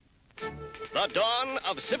The dawn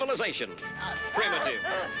of civilization. Primitive.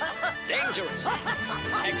 Dangerous.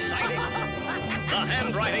 Exciting. The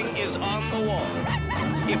handwriting is on the wall.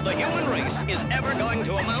 If the human race is ever going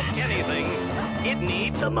to amount to anything, it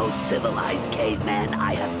needs the most civilized caveman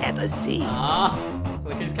I have ever seen.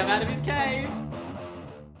 Look who's come out of his cave.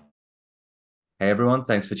 Hey everyone,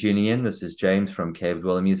 thanks for tuning in. This is James from Cave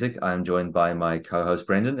Dweller Music. I'm joined by my co-host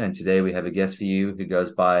Brendan, and today we have a guest for you who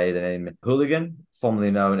goes by the name Hooligan, formerly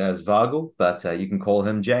known as Vargal, but you can call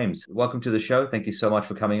him James. Welcome to the show. Thank you so much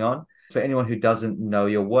for coming on. For anyone who doesn't know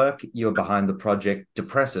your work, you're behind the project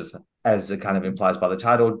Depressive, as it kind of implies by the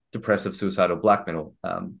title, Depressive Suicidal Black Metal. Do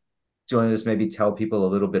you want to just maybe tell people a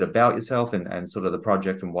little bit about yourself and sort of the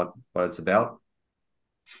project and what it's about?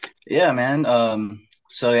 Yeah, man.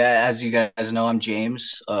 So yeah, as you guys know, I'm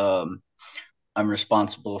James. I'm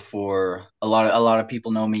responsible for a lot of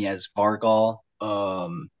people know me as Vargal.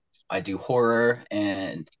 I do horror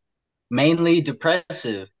and mainly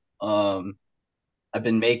depressive. I've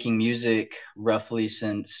been making music roughly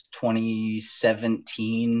since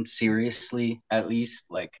 2017, seriously, at least.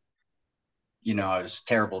 Like, I was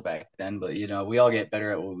terrible back then, but we all get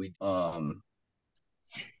better at what we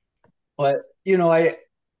but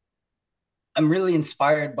I'm really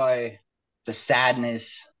inspired by the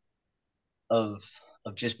sadness of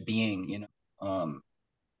just being,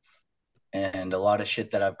 and a lot of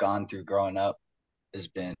shit that I've gone through growing up has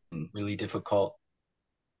been really difficult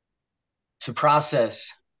to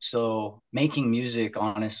process. So making music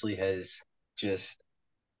honestly has just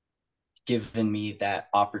given me that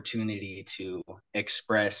opportunity to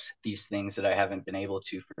express these things that I haven't been able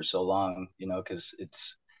to for so long, because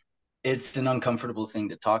it's an uncomfortable thing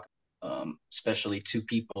to talk, especially to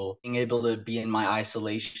people. Being able to be in my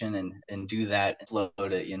isolation and do that,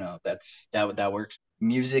 upload it, that works.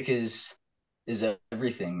 Music is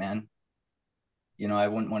everything, man. I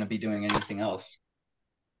wouldn't want to be doing anything else.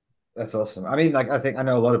 That's awesome. I mean, I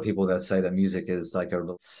know a lot of people that say that music is like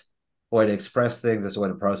a way to express things. It's a way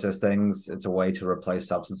to process things. It's a way to replace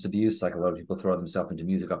substance abuse. Like a lot of people throw themselves into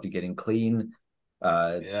music after getting clean.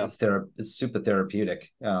 It's super therapeutic.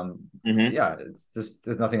 Yeah, it's just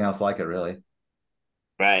there's nothing else like it, really.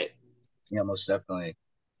 Right. Yeah, most definitely.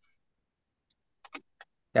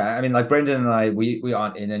 Yeah, I mean, like Brendan and I, we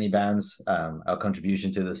aren't in any bands. Our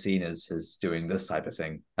contribution to the scene is doing this type of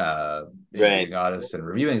thing, being artists and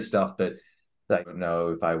reviewing stuff. But I don't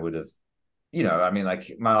know if I would have, I mean,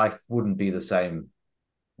 like my life wouldn't be the same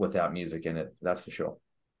without music in it. That's for sure.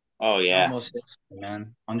 Oh yeah, most definitely,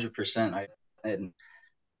 man, 100%.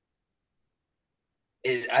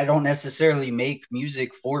 I don't necessarily make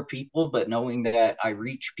music for people, but knowing that I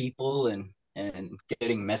reach people and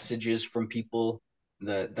getting messages from people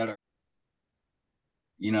that are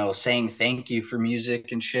saying thank you for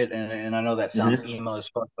music and shit, and I know that sounds emo as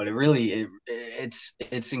fuck, but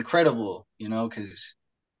it's incredible, because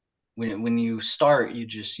when you start, you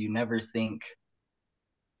never think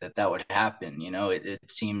that would happen. It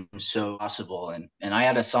seems so possible, and I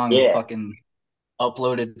had a song fucking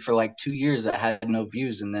uploaded for like 2 years that had no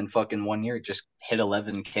views, and then fucking 1 year it just hit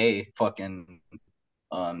 11K. Fucking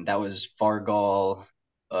that was Vargal,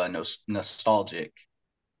 Nostalgic.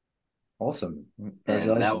 Awesome.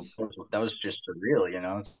 And that was just surreal,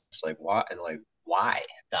 it's like why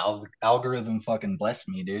the algorithm fucking blessed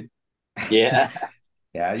me, dude. Yeah.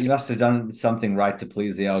 Yeah, you must have done something right to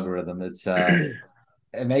please the algorithm. It's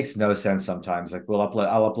it makes no sense sometimes. Like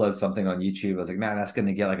I'll upload something on YouTube. I was like, man, that's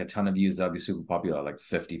gonna get like a ton of views. That'll be super popular, like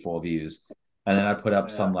 54 views. And then I put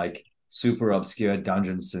up some like super obscure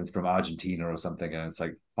dungeon synth from Argentina or something, and it's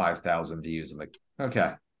like 5,000 views. I'm like,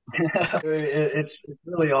 okay. It's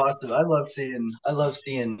really awesome. I love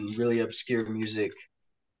seeing really obscure music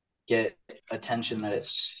get attention that it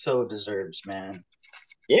so deserves, man.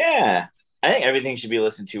 Yeah, I think everything should be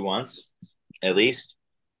listened to once, at least,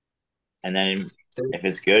 and then if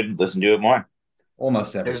it's good, listen to it more.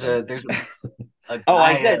 Almost everything. There's a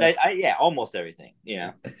I said almost everything.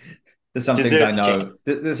 Yeah. There's some things I know.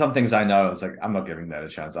 There's some things I know. It's like I'm not giving that a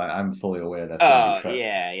chance. I'm fully aware that's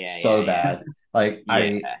bad. Like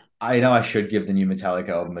I know I should give the new Metallica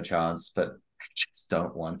album a chance, but I just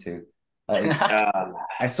don't want to.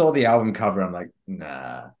 I saw the album cover. I'm like,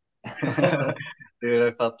 nah. Dude,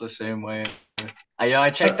 I felt the same way. I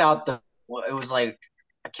checked out it was like,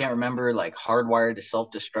 I can't remember, like Hardwired to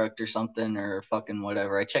Self-Destruct or something, or fucking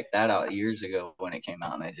whatever. I checked that out years ago when it came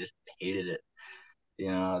out, and I just hated it.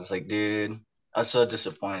 I was like, dude, I was so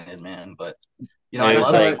disappointed, man. But I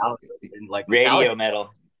love like radio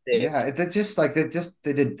metal. Yeah, they're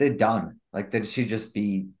done. Like they should just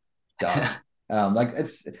be done. Like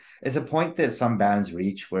it's a point that some bands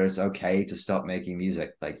reach where it's okay to stop making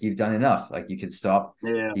music. Like you've done enough. Like you can stop.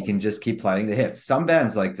 Yeah. You can just keep playing the hits. Some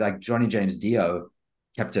bands like Johnny James Dio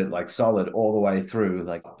kept it like solid all the way through.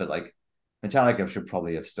 Like, but like Metallica should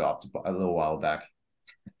probably have stopped a little while back.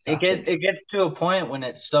 I It think. gets to a point when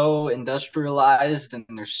it's so industrialized and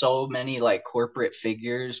there's so many like corporate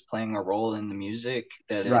figures playing a role in the music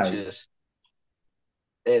that it Right. just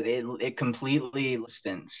it completely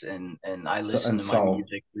distance, and I So listen and to my soul.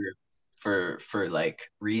 music for like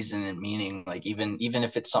reason and meaning. Like even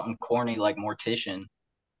if it's something corny like Mortician,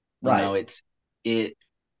 Right. it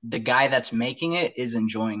the guy that's making it is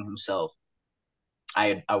enjoying himself.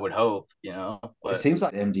 I would hope, It but seems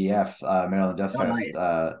like MDF, Maryland Death no, not Fest,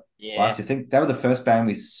 Yeah. last year. I think they were the first band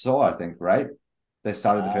we saw, I think, right? They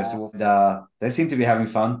started the Uh, festival. And, they seem to be having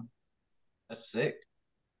fun. that's sick.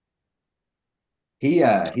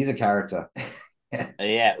 He's a character.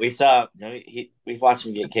 yeah, we watched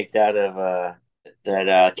him get kicked out of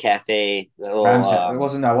that cafe, the little Ram's Head. It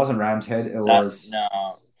wasn't no, it wasn't Ram's Head. It not no was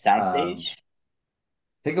soundstage.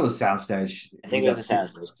 I think it was Soundstage. I think it was the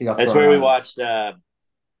soundstage. He got That's thrown where we out as watched.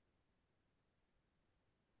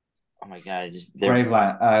 Oh my god! I just there.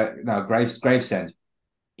 Graveland. No, Gravesend,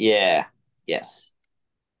 Yeah. Yes.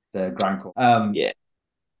 the Grindcore. Yeah.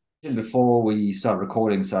 Before we start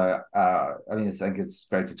recording, so I mean, I think it's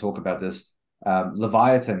great to talk about this.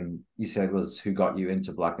 Leviathan, you said, was who got you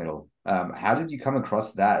into black metal. How did you come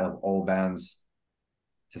across that of all bands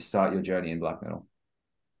to start your journey in black metal?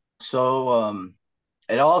 So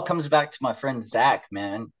it all comes back to my friend Zach,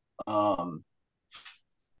 man. Um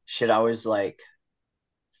shit, I was like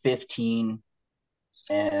 15,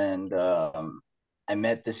 and I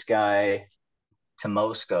met this guy to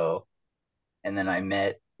Moscow, and then I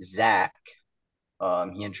met Zach.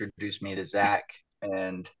 He introduced me to Zach,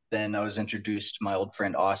 and then I was introduced to my old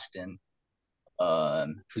friend Austin,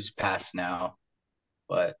 who's passed now.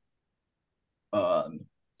 But um,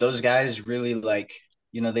 those guys really like,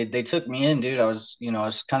 they took me in, dude. I was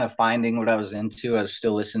kind of finding what I was into. I was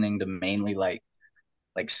still listening to mainly like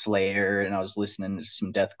Slayer, and I was listening to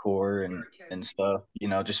some deathcore and stuff,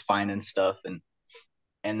 just finding stuff,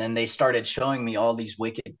 and then they started showing me all these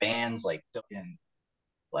wicked bands like fucking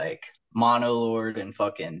like Monolord and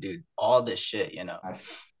fucking dude, all this shit.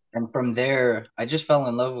 Nice. And from there, I just fell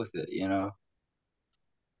in love with it.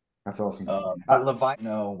 That's awesome. But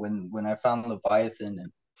Leviathan, when I found Leviathan,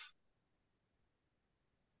 and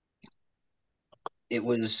it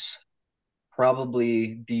was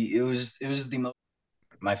probably it was the most.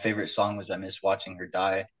 My favorite song was "I Miss Watching Her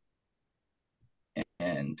Die,"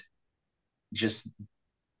 and just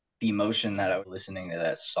the emotion that I was listening to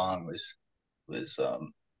that song was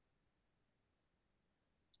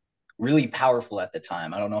really powerful at the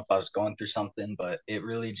time. I don't know if I was going through something, but it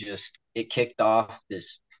really just it kicked off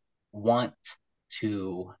this want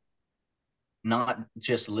to not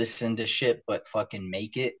just listen to shit, but fucking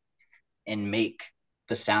make it and make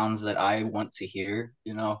the sounds that I want to hear.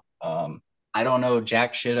 I don't know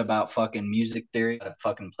jack shit about fucking music theory. I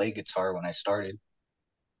fucking play guitar when I started.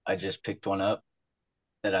 I just picked one up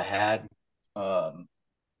that I had. Um,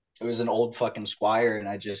 it was an old fucking Squire, and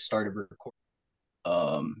I just started recording.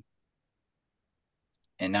 Um,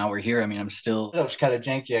 and now we're here. I mean, it was kind of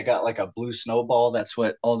janky. I got like a blue snowball. That's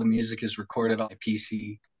what all the music is recorded on my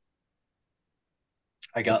PC.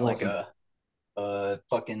 I That's got like awesome. a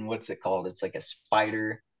fucking, what's it called? It's like a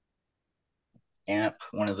spider amp,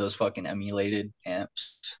 one of those fucking emulated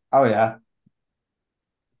amps. Oh yeah,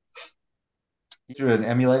 through an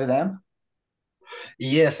emulated amp.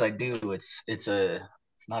 Yes, I do. It's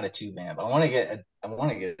not a tube amp. I want to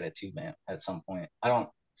get a tube amp at some point.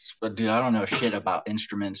 But dude, I don't know shit about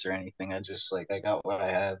instruments or anything. I just like I got what I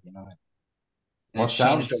have. And Well, it's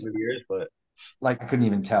changed over sounds the years, but like I couldn't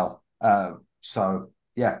even tell. So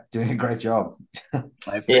yeah, doing a great job. I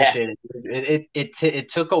Yeah. appreciate it. It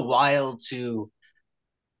took a while to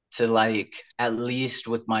like at least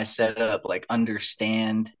with my setup like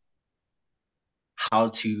understand how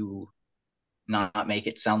to not make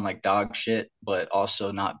it sound like dog shit, but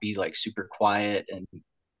also not be like super quiet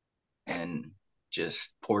and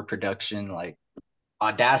just poor production. Like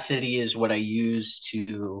Audacity is what I use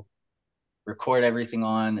to record everything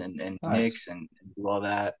on and Nice. mix and do all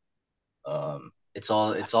that. It's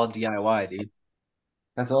all DIY, dude.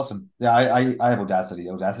 That's awesome. Yeah, I have Audacity.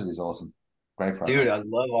 Audacity is awesome. Great Dude, program. I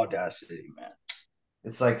love Audacity, man.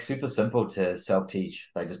 It's like super simple to self-teach,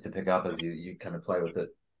 like just to pick up as you kind of play with it.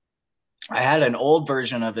 I had an old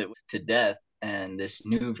version of it to death, and this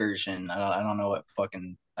new version, I don't know what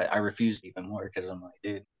fucking. I refuse even more because I'm like,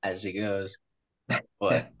 dude, as it goes.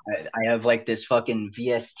 But I have like this fucking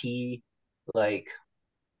VST like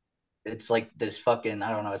it's like this fucking,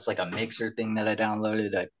 I don't know, it's like a mixer thing that I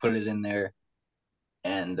downloaded. I put it in there,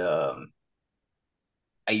 and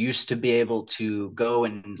I used to be able to go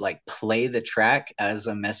and like play the track as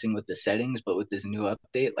I'm messing with the settings, but with this new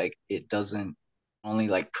update, like it doesn't only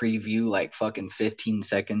like preview like fucking 15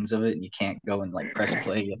 seconds of it, and you can't go and like press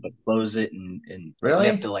play. You have to close it, and you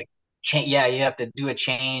have Really? to like change. Yeah, you have to do a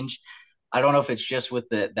change. I don't know if it's just with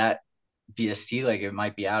that VST, like it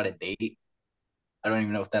might be out of date. I don't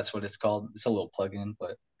even know if that's what it's called. It's a little plugin,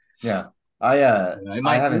 but Yeah. you know, it I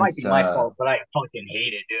might haven't be my fault, but I fucking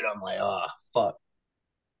hate it, dude. I'm like, oh fuck.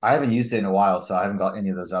 I haven't used it in a while, so I haven't got any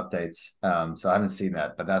of those updates. So I haven't seen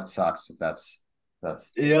that, but that sucks if that's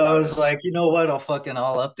Yeah, I how it was is. like, you know what? I'll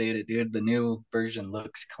update it, dude. The new version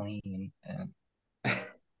looks clean, and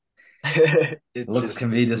Looks can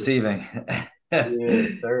be it's just, deceiving. yeah,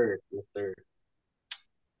 third, the third.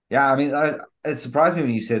 Yeah, I mean, it surprised me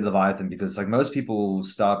when you said Leviathan because like most people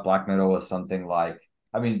start black metal with something like,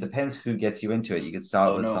 I mean, it depends who gets you into it. You could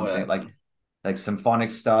start Oh with no, what something happened? like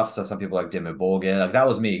symphonic stuff. So some people like Dimmu Borgir. Like that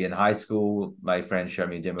was me in high school. My friend showed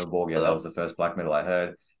me Dimmu Borgir. That Hello. was the first black metal I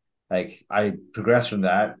heard. Like I progressed from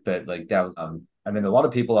that, but like that was and then a lot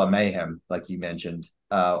of people are Mayhem, like you mentioned,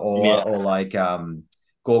 Yeah. or like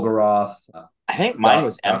Gorgoroth, I think mine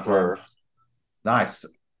was Dark Throne. Emperor. Nice,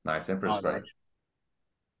 nice. Emperor's Oh, great. nice.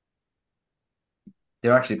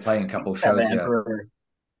 They're actually playing a I couple used of to have shows an here. emperor.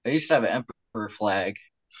 I used to have an emperor flag.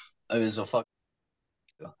 It was a fuck.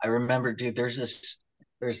 I remember, dude. There's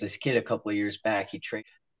this kid a couple of years back. He traded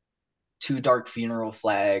two dark funeral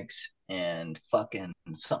flags and fucking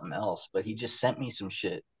something else, but he just sent me some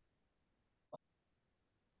shit.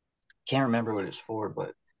 Can't remember what it's for,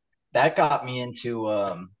 but that got me into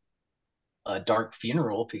a dark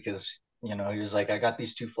funeral because he was like, I got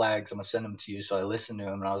these two flags, I'm gonna send them to you. So I listened to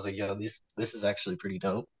him and I was like, yo, this is actually pretty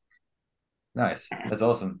dope. Nice, that's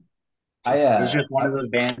awesome. I It was just one of those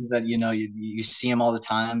bands that you see them all the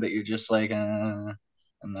time, but you're just like, I'm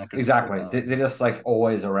not gonna check exactly. out. They're just like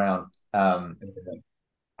always around.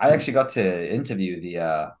 I actually got to interview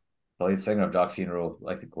the lead singer of Dark Funeral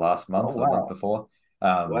like the last Oh month or the month wow, before.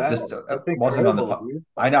 Just wow, it that's wasn't on the incredible, dude.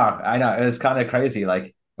 I know. It was kind of crazy. Like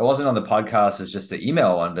it wasn't on the podcast, it was just the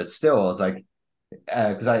email one, but still, it was like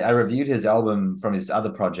because I reviewed his album from his other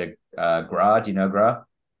project, Gra. Do you know Gra?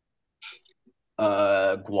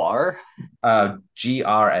 Guar.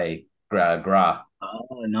 GRA, Gra.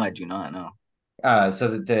 Oh no, I do not know. So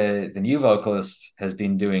that the new vocalist has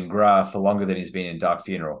been doing Gra for longer than he's been in Dark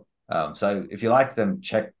Funeral. So if you like them,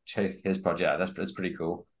 check his project out. That's pretty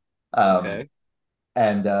cool. Um, Okay.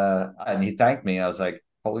 and he thanked me. I was like,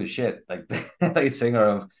 holy shit! Like the lead singer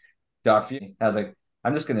of Dark Funeral. I was like,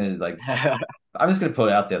 I'm just gonna put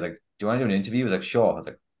it out there. I was like, do you want to do an interview? He was like, sure. I was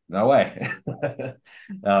like, no way.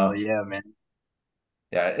 Oh uh, yeah, man.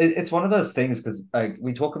 yeah, it's one of those things because like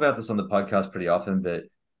we talk about this on the podcast pretty often, but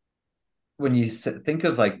when you think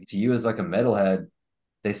of like to you as like a metalhead,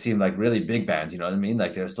 they seem like really big bands. You know what I mean?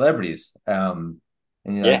 Like they're celebrities. And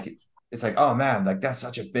you're Yeah. like, it's like, oh man, like that's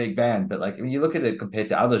such a big band. But like when you look at it compared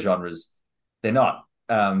to other genres, they're not.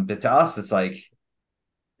 But to us, it's like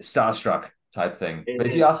starstruck type thing. It But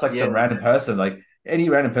if you is. ask like Yeah, some random person, like any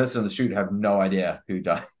random person on the street, have no idea who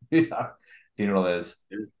died, who Dark Funeral is.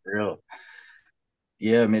 it's real.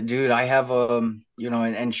 Yeah, man, dude, I have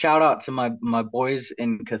and shout out to my boys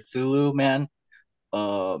in Cthulhu, man.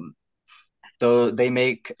 Um, though they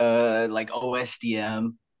make like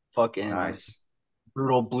OSDM, fucking Nice.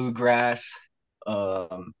 brutal bluegrass.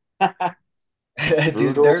 Um,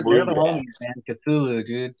 dude, Brutal they're the bluegrass. homies, man. Cthulhu,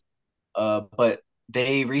 dude. But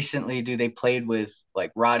they recently, dude, they played with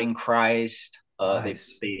like Rotting Christ. They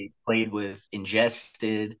Nice. they played with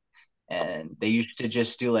Ingested, and they used to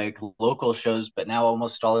just do like local shows, but now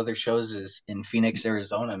almost all of their shows is in Phoenix,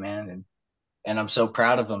 Arizona, man. And I'm so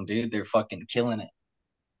proud of them, dude. They're fucking killing it,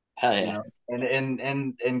 Hell you yeah.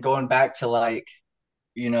 know. And going back to like,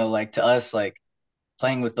 like to us, like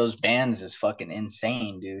playing with those bands is fucking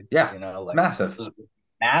insane, dude. Yeah, You know, it's like massive. it was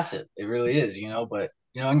massive. It really is, but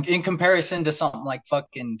in comparison to something like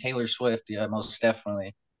fucking Taylor Swift, yeah, most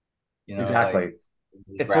definitely, like Exactly.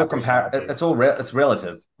 these It's all rappers nowadays. it's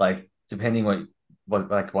relative. Like depending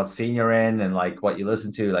what scene you're in and like what you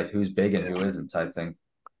listen to, like who's big and Yeah. who isn't type thing.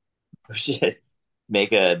 We should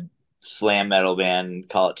make a slam metal band,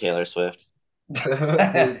 call it Taylor Swift.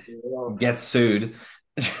 Dude, well, Gets sued.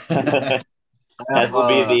 That I have will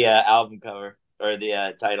be the album cover or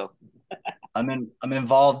the title. I'm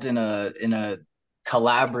involved in a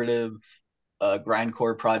collaborative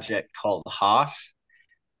grindcore project called Haas.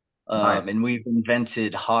 Nice. And we've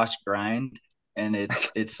invented Haas grind, and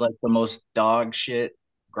it's like the most dog shit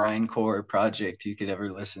grindcore project you could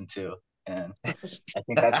ever listen to. And I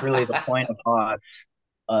think that's really the point of Haas.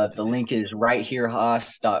 The link is right here,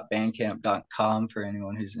 haas.bandcamp.com for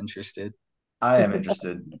anyone who's interested. I am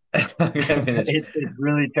interested. It's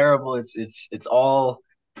really terrible. It's all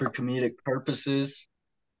for comedic purposes.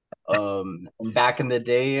 And back in the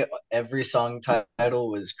day, every song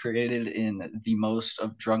title was created in the most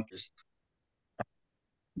of drunkers.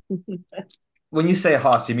 When you say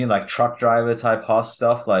hoss, you mean like truck driver type hoss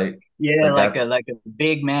stuff? Yeah, like that? like a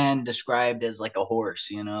big man described as like a horse,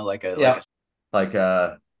 you know, Yeah. Like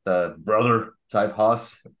the brother type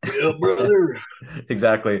hoss. yeah, brother,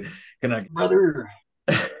 Exactly. Can I brother.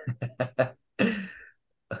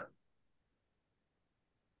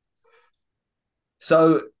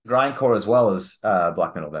 So grindcore as well as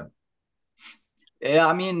black metal then. Yeah,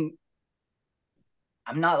 I mean,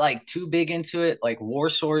 I'm not like too big into it. Like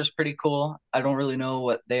Warsaw is pretty cool. I don't really know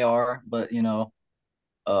what they are, but you know,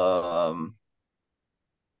 um,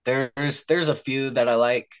 there's a few that I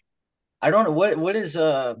like. I don't know what is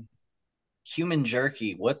human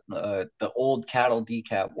jerky. What the old cattle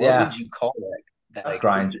decap? What Yeah, would you call that? That that's like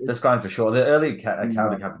grind. That's grind for sure. The early counter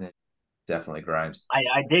you company definitely grind.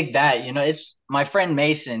 I dig that. You know, it's my friend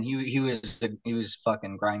Mason. He was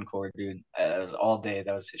fucking grindcore dude. All day.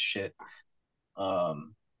 That was his shit.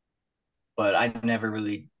 Um, but I never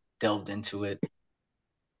really delved into it.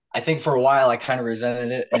 I think for a while I kind of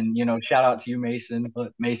resented it, and you know, shout out to you, Mason.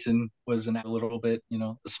 But Mason was in it a little bit, you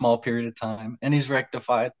know, a small period of time, and he's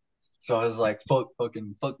rectified. So I was like, fuck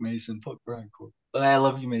Mason, fuck grindcore. But I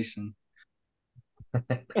love you, Mason.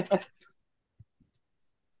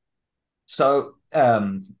 So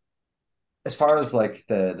as far as like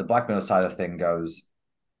the black metal side of thing goes,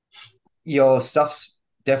 your stuff's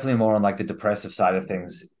definitely more on like the depressive side of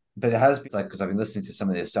things. But it has been like because I've been listening to some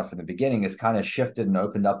of this stuff from the beginning, it's kind of shifted and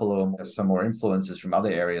opened up a little more, some more influences from other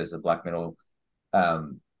areas of black metal.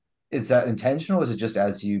 Um, is that intentional, or is it just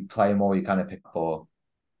as you play more, you kind of pick for?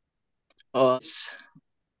 Uh,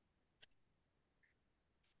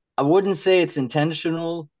 I wouldn't say it's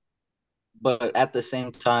intentional, but at the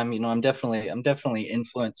same time, you know, I'm definitely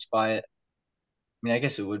influenced by it. I mean, I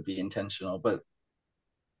guess it would be intentional, but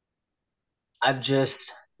I've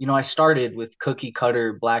just, you know, I started with cookie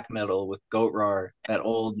cutter black metal with Goat Roar, that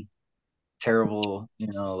old terrible, you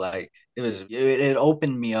know, like it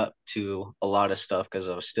opened me up to a lot of stuff because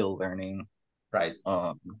I was still learning. Right.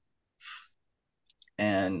 Um,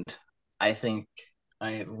 and I think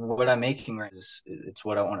what I'm making right is it's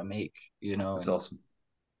what I want to make, you know, That's awesome.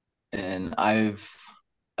 and I've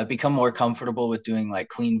become more comfortable with doing like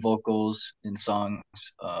clean vocals in songs,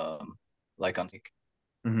 like on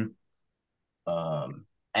Mm-hmm.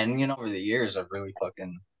 and you know over the years I've really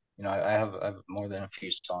fucking you know I have more than a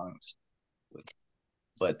few songs with,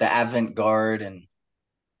 but the avant-garde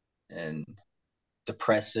and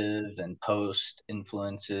depressive and post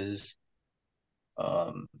influences,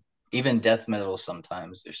 um, even death metal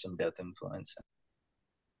sometimes there's some death influence.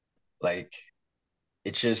 Like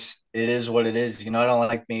it is what it is. You know, I don't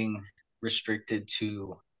like being restricted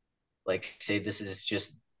to like say this is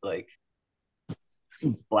just like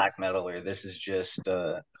black metal or this is just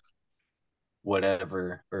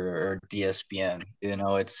whatever or DSBM. You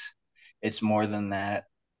know, it's more than that.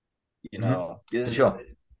 You Mm-hmm. know, For sure.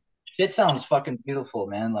 it sounds fucking beautiful,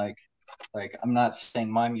 man. Like I'm not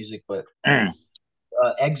saying my music, but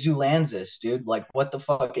Exulansis, dude. Like, what the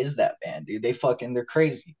fuck is that band, dude? They're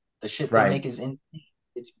crazy. The shit they Right. make is insane.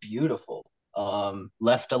 It's beautiful.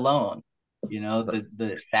 Left Alone, you know,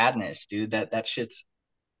 the sadness, dude. That shit's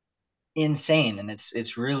insane, and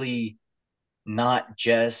it's really not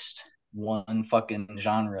just one fucking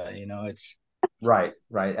genre. You know, it's Right,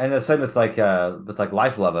 right. And the same with like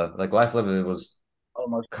Life Lover. Like Life Lover was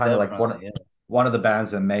almost kind of like definitely, yeah. one of the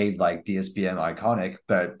bands that made like DSBM iconic,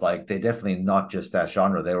 but like they're definitely not just that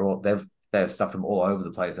genre. They have stuff from all over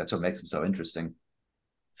the place. That's what makes them so interesting.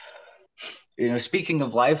 You know, speaking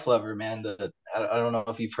of Life Lover, man, I don't know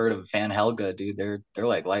if you've heard of Van Helga, dude. They're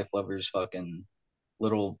like Life Lover's fucking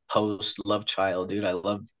little post love child, dude. I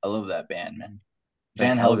love that band, man. Van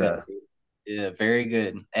Van Helga, Helga. dude. Yeah, very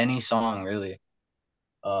good. Any song really.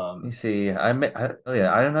 Let me Um, see. Oh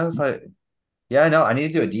yeah, I don't know if yeah, no, I need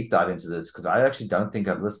to do a deep dive into this because I actually don't think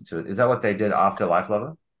I've listened to it. Is that what they did after Life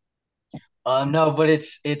Lover? no, but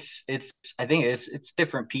it's I think it's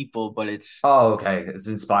different people, but it's Oh, okay. It's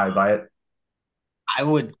inspired by it.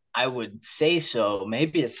 I would say so.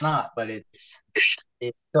 Maybe it's not, but it's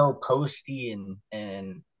so posty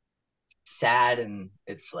and sad and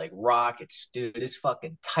it's like rock. It's dude, it's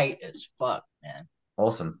fucking tight as fuck, man.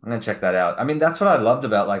 Awesome. I'm gonna check that out. I mean, that's what I loved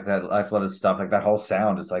about like that Life Lover stuff. Like that whole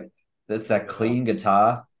sound is like It's that clean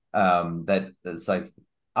guitar. That's like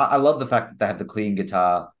I love the fact that they have the clean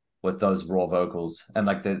guitar with those raw vocals, and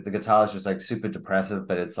like the guitar is just like super depressive,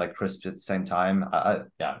 but it's like crisp at the same time.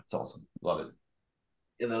 Yeah, it's awesome. Love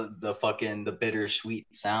it. The fucking the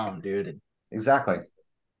bittersweet sound, dude. Exactly.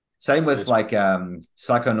 Same with Just like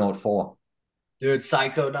Psychonaut 4. dude,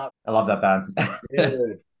 Psycho not I love that band.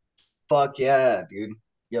 dude. Fuck yeah, dude.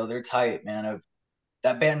 Yo, they're tight, man.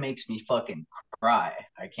 That band makes me fucking cry.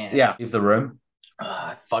 I can't. Yeah, Leave the Room.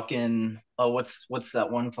 Fucking. Oh, what's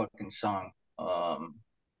that one fucking song? Oh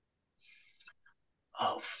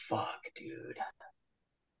fuck, dude.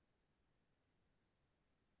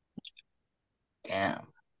 Damn.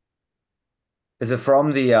 Is it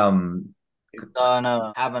from the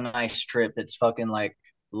No, have a nice trip. It's fucking like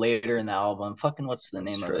later in the album. Fucking, what's the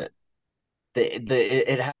name of it?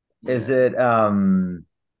 Is it I'm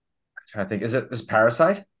trying to think. Is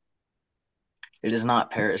Parasite? It is not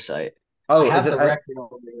Parasite. I Oh, is have it the record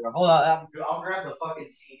over there. Hold on, I'll grab the fucking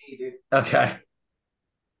CD, dude. okay.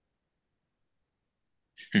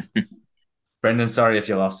 Brendan, sorry if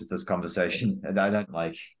you're lost with this conversation. And I don't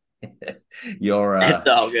like your It's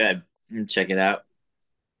all good. Check it out.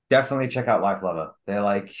 definitely check out Life Lover. They're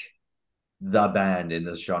like the band in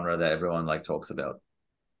this genre that everyone like talks about.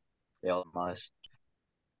 Yeah, nice.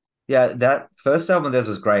 Yeah, that first album of theirs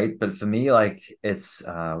was great, but for me, like it's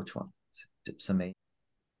which one? Dips on me.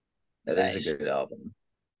 That Nice. is a good album.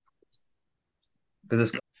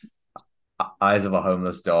 Because it's Eyes of a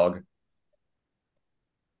Homeless Dog.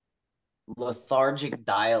 Lethargic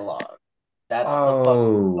Dialogue. That's the fucking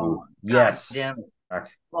Oh, song. yes. God damn it. Fuck.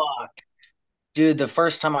 Fuck. Dude, the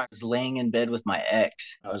first time I was laying in bed with my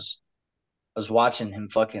ex, I was watching him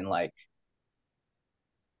fucking like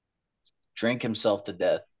drink himself to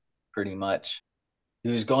death, pretty much. He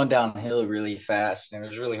was going downhill really fast, and it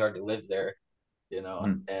was really hard to live there, you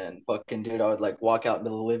know. And fucking dude, I would like walk out into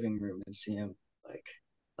the living room and see him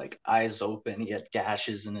like eyes open. He had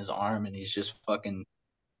gashes in his arm, and he's just fucking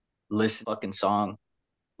listen fucking song,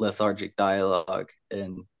 Lethargic Dialogue,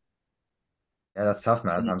 and Yeah, that's tough,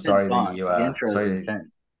 man. I'm intense sorry that song. you The intro is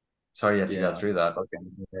intense. sorry you had to go Yeah, through that.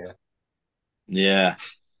 fucking yeah. Yeah.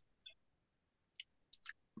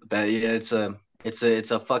 That yeah,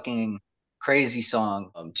 it's a fucking crazy song.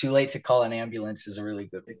 Too Late to Call an Ambulance is a really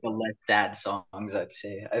good, like the less sad songs, I'd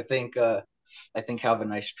say. I think Have a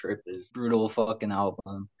Nice Trip is brutal fucking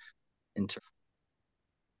album in terms of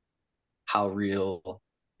how real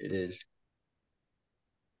it is.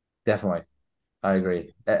 Definitely. I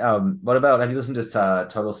agree. What about have you listened to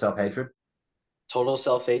Total Self Hatred? Total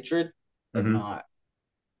Self Hatred, but not.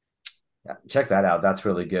 Yeah, check that out. That's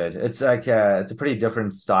really good. It's like it's a pretty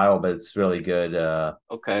different style, but it's really good.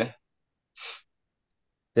 Okay.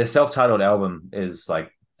 Their self-titled album is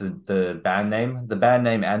like the band name. The band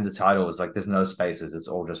name and the title is like there's no spaces. It's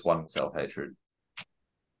all just one Self Hatred.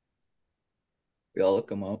 We all look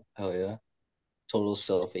them up. Hell yeah. Total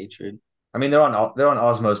Self Hatred. I mean, they're on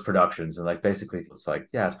Osmos Productions, and like basically it's like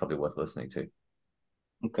yeah, it's probably worth listening to.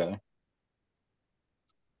 Okay.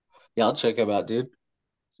 Yeah, I'll check it out, dude.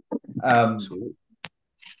 Sweet.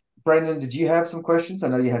 Brendan, did you have some questions? I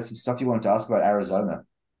know you had some stuff you wanted to ask about Arizona.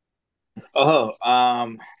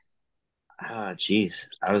 Geez.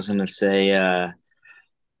 I was gonna say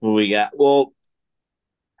what we got. Well,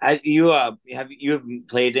 have you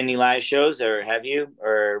played any live shows or have you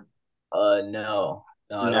or No,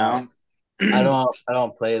 no? I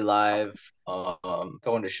don't play live.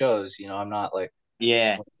 Going to shows, you know, I'm not like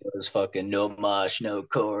Yeah. those fucking no mosh, no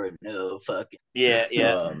chord, no fucking. Yeah.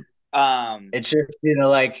 It's just, you know,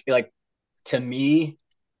 like to me,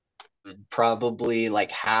 would probably like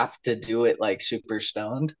have to do it like super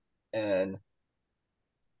stoned, and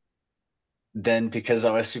then because I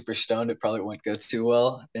was super stoned, it probably wouldn't go too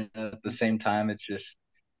well. And at the same time, it's just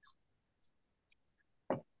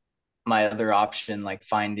my other option, like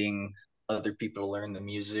finding other people to learn the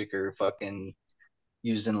music or fucking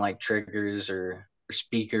using like triggers or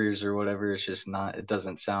speakers or whatever. It's just not, it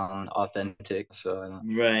doesn't sound authentic. So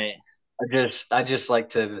right. I just like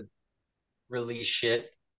to release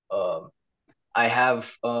shit. I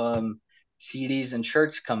have CDs and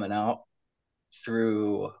shirts coming out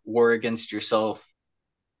through War Against Yourself.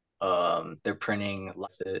 They're printing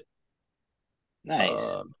it.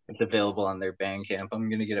 Nice. It's available on their Bandcamp. I'm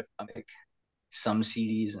gonna get like some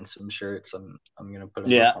CDs and some shirts. I'm gonna put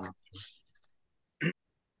them Yeah. up.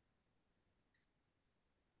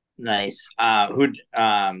 Nice. Who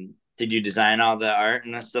did you design all the art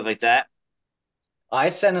and stuff like that? I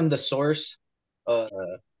sent him the source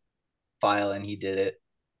file and he did it.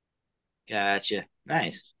 Gotcha.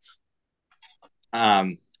 Nice.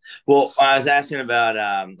 Well, I was asking about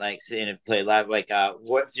like seeing if you play live. Like,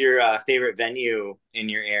 what's your favorite venue in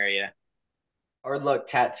your area? Hard Luck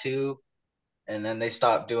Tattoo, and then they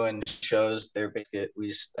stopped doing shows.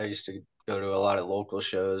 I used to go to a lot of local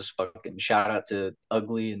shows. Fucking shout out to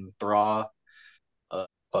Ugly and Thraw.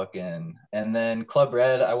 Fucking and then Club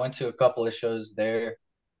Red. I went to a couple of shows there,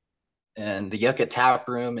 and the Yucca Tap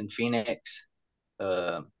Room in Phoenix.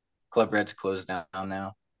 Uh, Club Red's closed down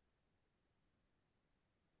now.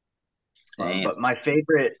 Damn. But my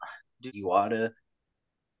favorite, Iwata.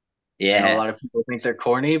 I know a Yeah. lot of people think they're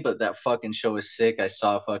corny, but that fucking show was sick. I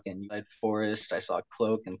saw fucking Red Forest. I saw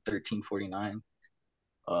Cloak and 1349.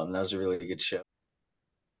 That was a really good show.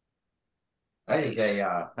 Nice.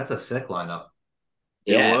 That's a sick lineup.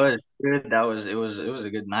 It Yeah. was good. It was a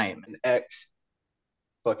good night. And X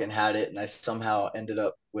fucking had it, and I somehow ended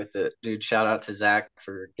up with it. Dude, shout out to Zach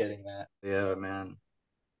for getting that. Yeah, man.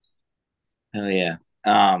 Hell yeah.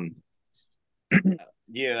 Um,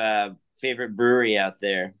 your favorite brewery out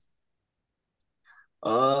there?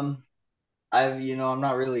 Um, I'm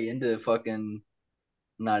not really into fucking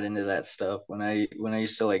not into that stuff. When I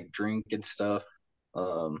used to like drink and stuff,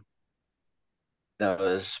 um, that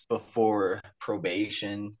was before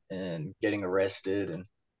probation and getting arrested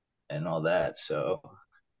and all that. So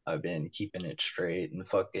I've been keeping it straight and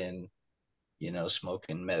fucking,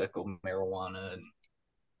 smoking medical marijuana and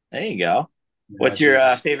There you go. What's your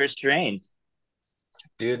just favorite strain?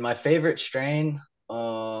 dude, my favorite strain,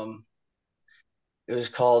 um, it was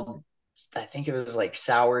called I think it was like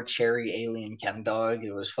sour cherry alien chem dog.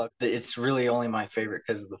 It's really only my favorite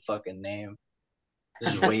because of the fucking name.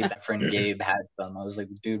 This is way back. Friend Gabe had some. I was like,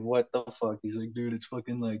 dude, what the fuck? He's like, dude, it's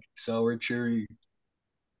fucking like sour cherry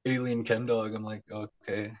alien chem dog. I'm like,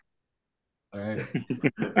 okay, all right,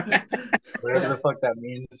 whatever the fuck that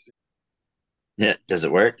means. Yeah, does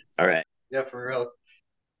it work? All right. Yeah, for real.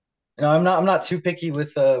 No, I'm not too picky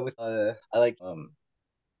with I like I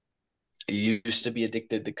used to be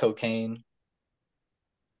addicted to cocaine,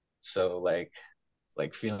 so like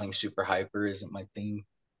feeling super hyper isn't my thing.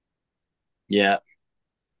 Yeah.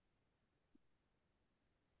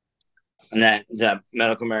 And that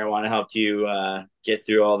medical marijuana helped you get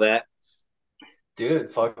through all that?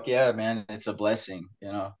 Dude, fuck yeah, man. It's a blessing,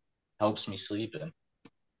 helps me sleep and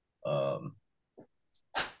um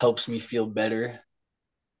helps me feel better,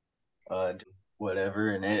 uh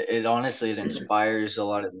whatever. And it honestly it inspires a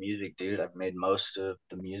lot of music, dude. I've made most of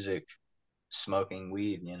the music smoking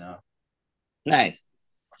weed. Nice.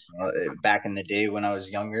 Back in the day when I was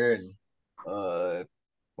younger and uh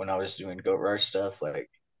when I was doing goat rush stuff, like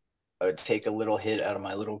I would take a little hit out of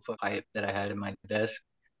my little pipe that I had in my desk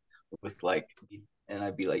with like, and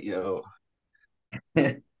I'd be like, yo,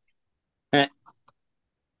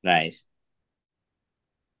 Nice.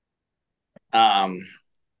 Um,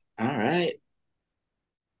 all right.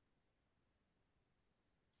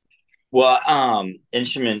 What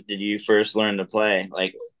instrument did you first learn to play?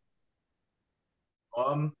 Like,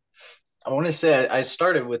 um, I want to say I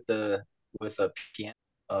started with a piano.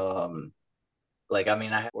 Like I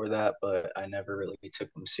mean, I had for that, but I never really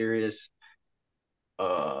took them serious.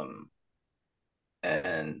 Um,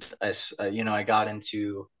 and I got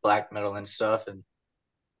into black metal and stuff, and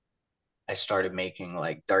I started making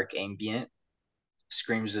like dark ambient,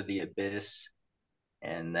 screams of the abyss,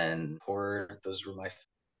 and then horror. Those were my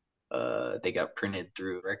they got printed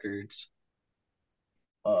through records.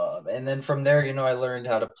 And then from there, I learned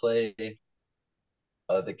how to play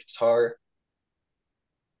the guitar,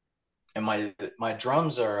 and my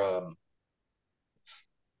drums are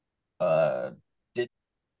uh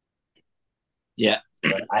yeah.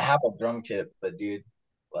 I have a drum kit, but dude,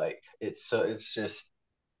 like it's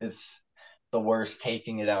the worst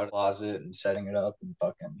taking it out of the closet and setting it up and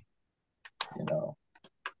fucking, you know,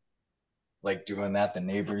 like doing that. The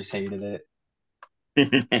neighbors hated it.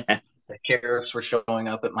 The sheriffs were showing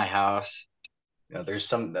up at my house. There's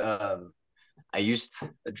some I used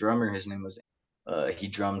a drummer, his name was he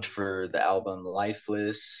drummed for the album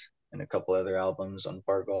Lifeless and a couple other albums on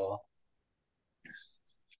Fargal.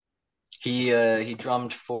 He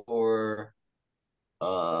drummed for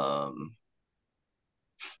um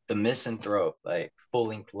the Misanthrope, like full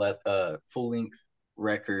length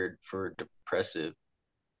record for Depressive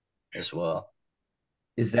as well.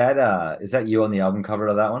 Is that you on the album cover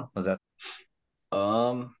of that one? Was that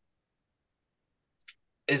Um,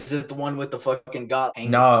 is it the one with the fucking god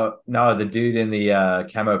hanging? no, the dude in the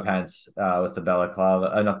camo pants with the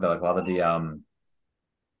balaclava, not the balaclava, the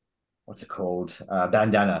what's it called?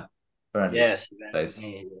 Bandana around his Yes, face.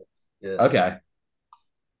 me. Yes. Okay.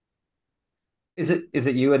 Is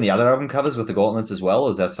it you and the other album covers with the gauntlets as well, or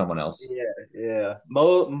is that someone else? Yeah, yeah.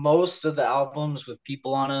 Most of the albums with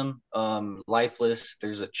people on them, Lifeless,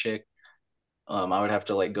 there's a chick. I would have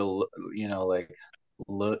to like go, like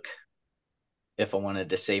look if I wanted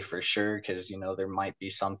to say for sure, because there might be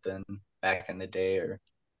something back in the day or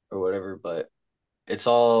whatever. But it's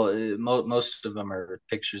all most of them are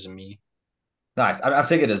pictures of me. Nice. I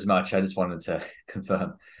figured as much. I just wanted to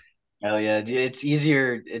confirm. Hell yeah, dude, it's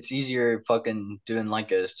easier. It's easier fucking doing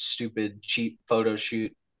like a stupid cheap photo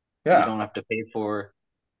shoot that you Yeah, don't have to pay for,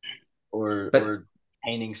 or but or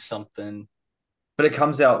painting something. but it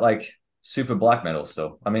comes out like super black metal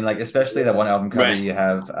still. I mean, like especially that one album cover Right. you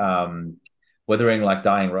have, "Withering Like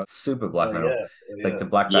Dying Rose," super black Oh metal. yeah, oh Like yeah, the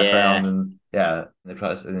black Yeah. background and yeah, the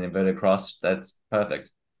cross and the inverted cross. That's perfect.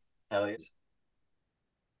 hell yeah.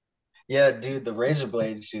 Yeah, dude, the razor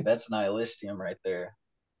blades, dude, that's nihilistium right there.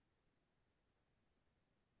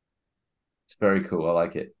 It's very cool. I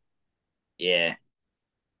like it. Yeah.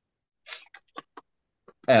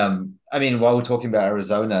 I mean, while we're talking about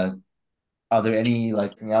Arizona, are there any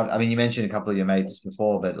like I mean, you mentioned a couple of your mates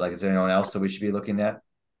before, but like, is there anyone else that we should be looking at?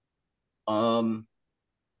 Um,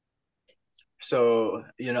 so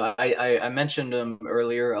I mentioned them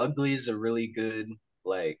earlier. Ugly's a really good,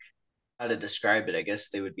 like, how to describe it. I guess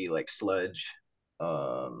they would be like sludge,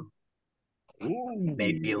 um,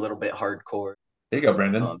 maybe a Ooh. little bit hardcore. There you go,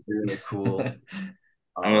 Brendan. Really cool.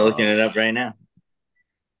 I'm looking Um, it up right now.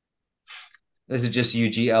 This is just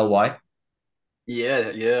UGLY. yeah,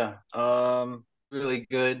 yeah. Really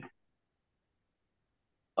good.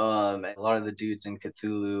 A lot of the dudes in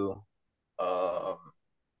Cthulhu, um,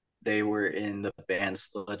 they were in the band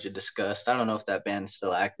Sludge of Disgust. I don't know if that band's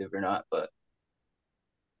still active or not, but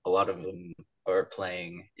a lot of them are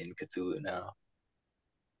playing in Cthulhu now.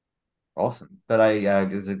 Awesome. But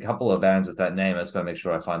there's a couple of bands with that name. I just gotta make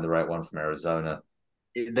sure I find the right one from Arizona.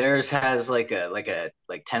 Theirs has like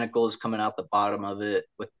tentacles coming out the bottom of it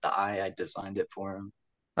with the eye. I designed it for them.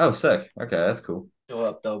 Oh, sick. Okay, that's cool. Show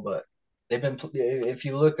up though, but if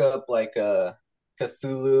you look up like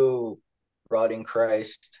Cthulhu, Rotting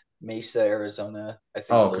Christ, Mesa, Arizona, I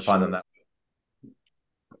think Oh, I they'll can find them show up.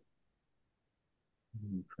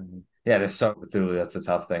 that. Yeah, there's so Cthulhu. That's the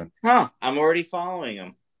tough thing. Huh. I'm already following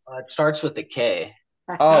him. It starts with a K.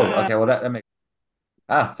 Oh, okay. Well, that makes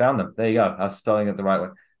found them. There you go. I was spelling it the right way.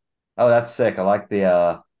 Oh, that's sick. I like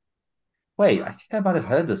the wait, I think I might have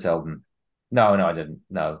heard this album. No, no, I didn't.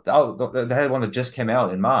 No. Oh, they had one that just came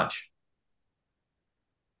out in March.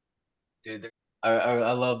 Dude,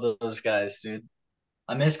 I love those guys, dude.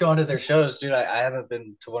 I miss going to their shows, dude. I haven't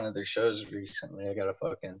been to one of their shows recently. I gotta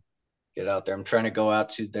fucking get out there. I'm trying to go out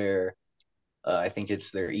to their I think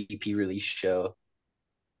it's their EP release show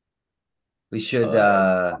on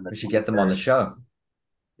the We should get them on the 21st. show.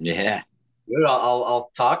 Yeah. Dude,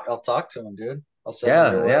 I'll talk to them, dude. I'll send them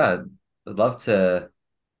Yeah, your way. yeah. I'd love to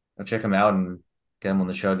check them out and get them on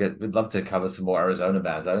the show. We'd love to cover some more Arizona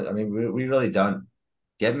bands. I mean, we really don't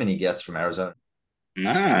get many guests from Arizona.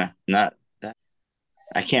 Nah, not that.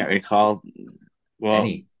 I can't recall. Well,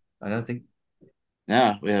 Any. I don't think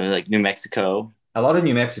no, we have like New Mexico. a lot of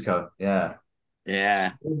New Mexico. Yeah.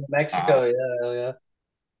 Yeah. Uh, Mexico, yeah, hell yeah.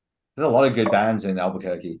 There's a lot of good bands in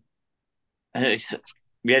Albuquerque. it's-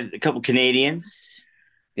 we had a couple Canadians.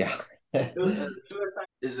 Yeah.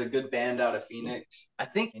 Is a good band out of Phoenix. I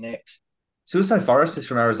think Phoenix. Suicide Forest is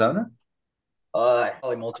from Arizona?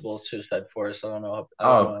 Probably multiple Suicide Forest. I don't know. I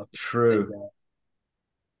don't Oh, know. true.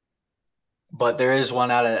 But there is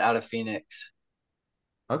one out of Phoenix.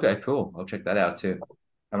 Okay, cool. I'll check that out too.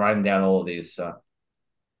 I'm writing down all of these.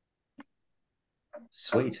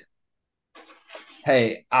 Sweet.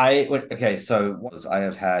 Hey, okay, so what I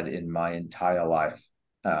have had in my entire life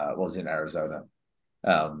was in Arizona.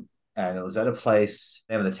 And it was at a place,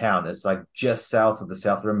 name of the town, it's like just south of the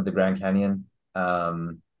south rim of the Grand Canyon.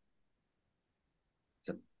 Um,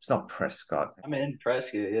 it's not Prescott. I'm in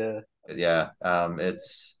Prescott, yeah. Yeah, I'm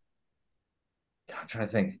trying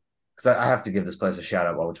to think because I have to give this place a shout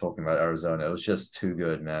out while we're talking about Arizona. It was just too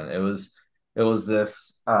good, man. It was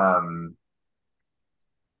this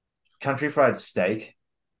country fried steak,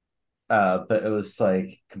 but it was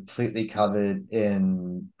like completely covered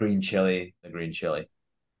in the green chili,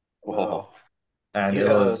 Whoa. Wow. and it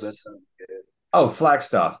Yeah, that was sounds good.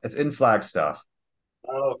 Flagstaff. It's in Flagstaff.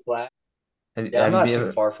 Oh, Flag. Yeah, I'm Have you not been too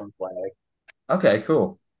ever? far from Flag. Okay,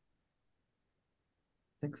 cool.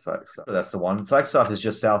 I think Flagstaff. That's the one. Flagstaff is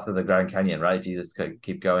just south of the Grand Canyon, right? If you just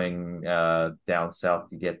keep going down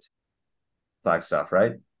south, you get to Flagstaff,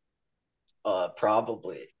 right?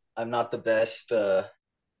 Probably. I'm not the best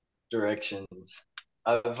directions.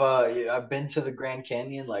 I've been to the Grand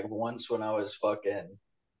Canyon like once when I was fucking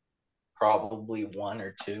probably one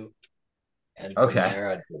or two, and from Okay. there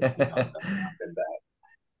I I've been back.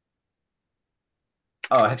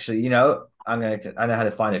 Oh, actually, I know how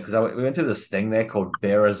to find it because we went to this thing there called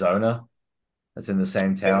Arizona. That's in the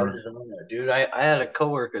same town. Arizona, dude. I had a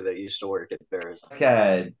coworker that used to work at Arizona. Like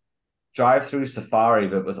a drive-through safari,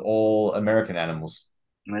 but with all American animals.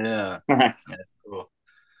 Yeah, yeah, cool.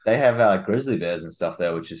 They have grizzly bears and stuff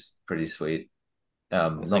there, which is pretty sweet.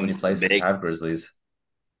 Those Not many things are places big. have grizzlies.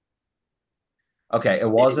 Okay, it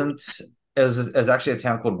wasn't. It was actually a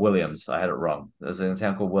town called Williams. I had it wrong. It was in a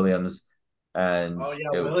town called Williams, and Oh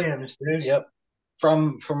yeah, it. Williams, dude. Yep.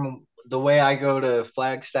 From the way I go to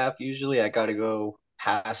Flagstaff, usually I got to go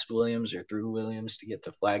past Williams or through Williams to get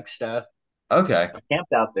to Flagstaff. Okay, I've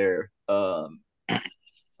camped out there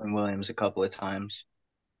in Williams a couple of times.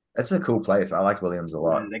 that's a cool place. I like Williams a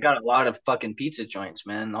lot. Man, they got a lot of fucking pizza joints,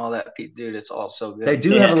 man. All that, dude, it's all so They good.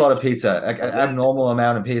 do have a Yeah. lot of pizza, like an Yeah, abnormal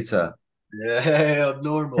amount of pizza. yeah,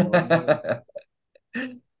 abnormal, abnormal.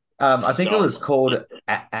 I think it So was called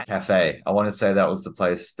at Cafe. I want to say that was the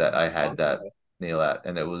place that I had that Okay. meal at,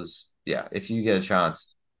 and it was yeah. If you get a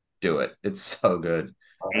chance, do it. It's so good.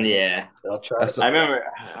 yeah. I'll try I it. I still, remember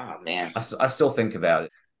oh man. I still think about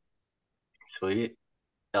it. Sweet.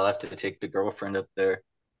 I'll have to take the girlfriend up there.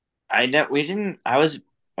 I know we didn't I was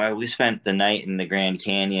well, we spent the night in the Grand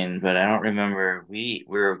Canyon, but I don't remember we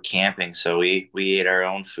were camping, so we ate our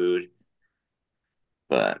own food.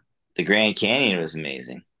 But the Grand Canyon was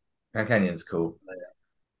amazing. Grand Canyon's cool.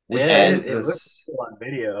 We Yeah, stayed And at it looks this. cool on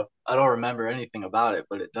video. I don't remember anything about it,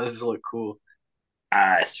 but it does look cool.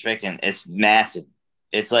 it's massive.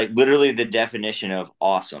 It's like literally the definition of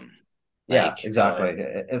awesome. Yeah, Like Uh, exactly.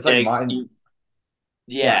 It's like like mine.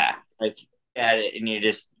 yeah, Yeah, like at it and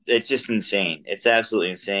it's just insane. It's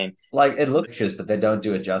absolutely insane. like it looks pictures, but they don't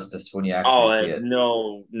do it justice when you actually Oh, see it.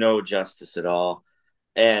 no justice at all.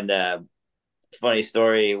 And funny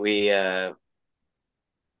story, we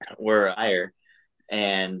were higher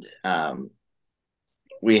and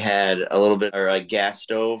we had a little bit or like gas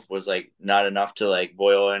stove was like not enough to like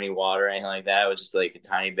boil any water or anything like that. It was just like a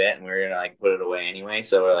tiny bit and we were gonna like put it away anyway.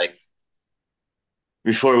 So we're like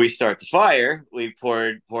before we start the fire, we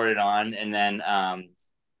poured it on and then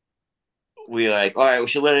we like, all right, we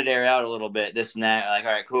should let it air out a little bit, this and that. Like,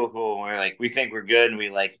 all right, cool. And we're like, we think we're good. And we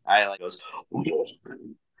like, I like goes,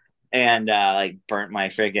 and like burnt my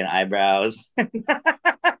freaking eyebrows.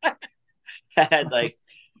 I had like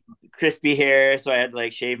crispy hair, so I had to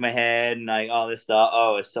like shave my head and like all this stuff.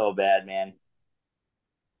 Oh, it's so bad, man.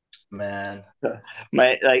 man.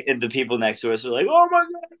 My like the people next to us were like, "Oh my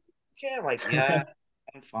god!" Okay, I'm like, "Yeah,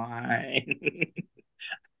 I'm fine."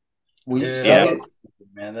 We Dude, I Yeah. love stayed.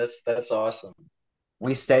 man. That's awesome.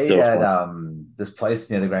 We stayed So at fun. this place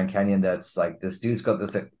near the Grand Canyon that's like this dude's got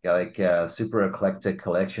this like super eclectic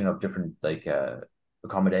collection of different like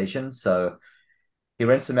accommodations. So he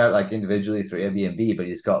rents them out like individually through Airbnb, but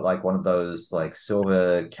he's got like one of those like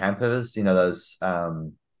silver campers, those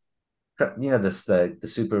this the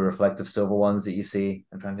super reflective silver ones that you see.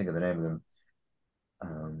 I'm trying to think of the name of them.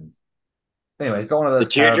 Um anyway, he's got one of The those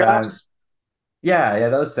caravans. teardrops. Yeah,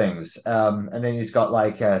 those things. And then he's got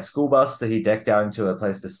like a school bus that he decked out into a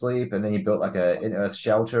place to sleep, and then he built like a in-earth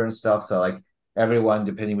shelter and stuff. So like everyone,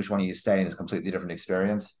 depending which one you stay in, is a completely different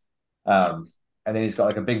experience. Um, and then he's got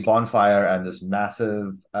like a big bonfire and this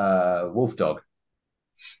massive wolf dog,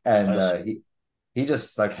 and That's he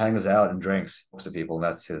just like hangs out and drinks, talks to people, and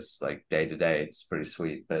that's his like day to day. It's pretty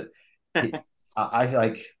sweet. But I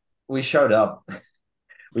like we showed up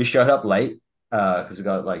we showed up late because we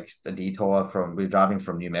got like a detour from we were driving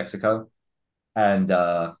from New Mexico, and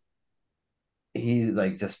he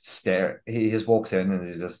like just stare he just walks in and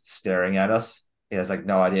he's just staring at us. He has like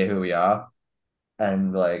no idea who we are,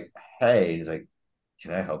 and like, hey, he's like,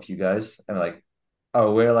 can I help you guys? And like,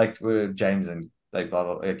 oh, we're James and like blah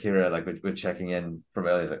blah, Akira, like we're checking in from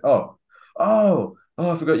earlier. He's like,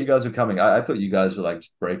 I forgot you guys were coming. I thought you guys were like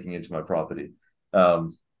breaking into my property.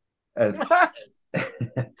 And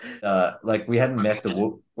like we hadn't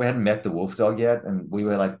met the wolf dog yet, and we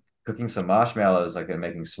were like cooking some marshmallows, like and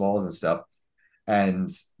making s'mores and stuff. And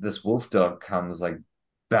this wolf dog comes like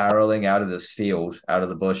barreling out of this field, out of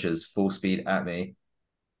the bushes, full speed at me.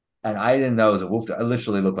 And I didn't know it was a wolf dog. I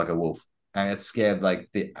literally looked like a wolf, and it scared like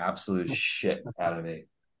the absolute shit out of me.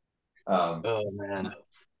 Um, oh man,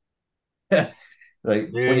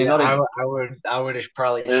 like when dude. you're not in, I would have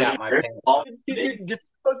probably shot my pants. Get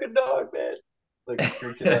the fucking dog, man. Like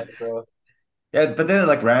freaking out, bro. yeah, but then it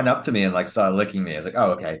like ran up to me and like started licking me. I was like,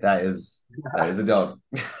 oh, okay, that is a dog.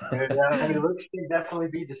 Dude, I mean, looks can definitely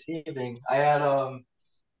be deceiving. I had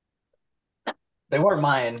They weren't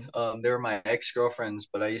mine. They were my ex-girlfriends,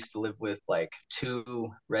 but I used to live with like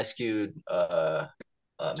two rescued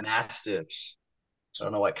mastiffs. I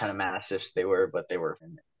don't know what kind of mastiffs they were, but they were.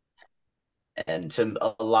 And to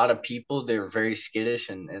a lot of people, they were very skittish,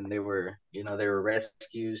 and they were, they were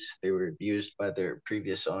rescues. They were abused by their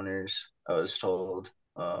previous owners, I was told.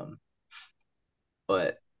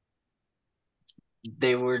 But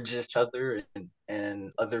they were just other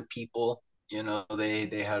and other people.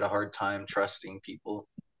 They had a hard time trusting people.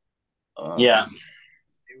 Yeah.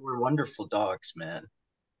 They were wonderful dogs, man.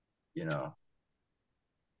 You know,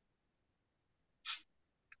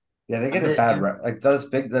 Yeah, they get and a the bad dude, rap. Like those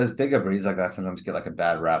bigger breeds like that sometimes get like a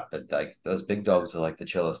bad rap, but like those big dogs are like the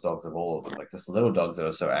chillest dogs of all of them. Like just little dogs that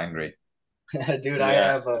are so angry. dude, I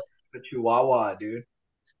Yeah. have a Chihuahua, dude.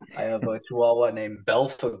 I have a Chihuahua named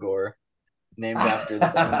Belfagor, named after the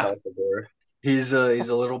band Belfagor. He's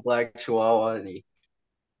a little black Chihuahua, and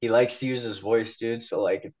he likes to use his voice, dude. So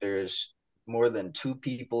like, if there's more than two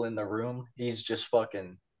people in the room, he's just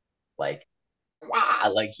fucking like,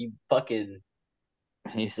 wow, like he fucking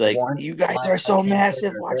He's like, wants you guys my are so attention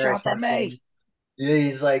massive. or Watch their out for me. attention. Yeah,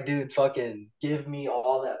 he's like, dude, fucking give me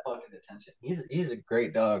all that fucking attention. He's a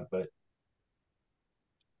great dog, but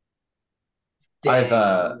I've dang,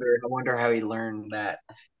 I wonder how he learned that.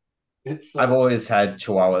 It's I've so always had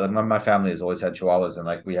Chihuahua. Like my family has always had Chihuahuas, and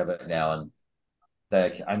like we have it now. And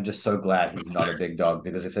like I'm just so glad he's not a big dog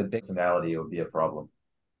because if a big personality, it would be a problem.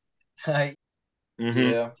 Mm-hmm.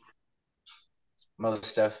 yeah,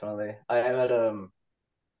 most definitely. I had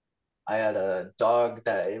a dog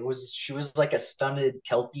that she was like a stunted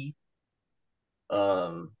Kelpie.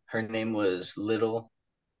 Her name was Little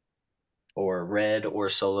or Red or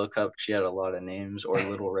Solo Cup. She had a lot of names, or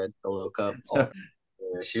Little Red Solo Cup.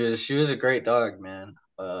 Yeah, she was a great dog, man.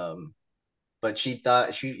 But she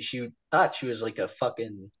thought she was like a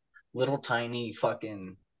fucking little tiny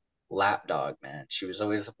fucking lap dog, man. She was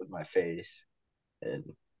always up with my face, and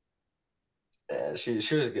she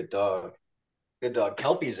was a good dog. Good dog.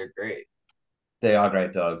 Kelpies are great. They are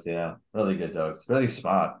great dogs, yeah. Really good dogs. Really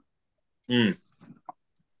smart. Mm.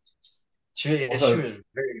 She Also was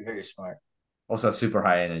very very smart. also super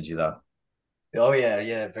high energy though. Oh yeah,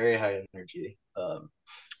 yeah, very high energy.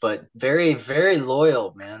 But very very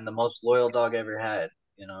loyal, man. The most loyal dog I ever had.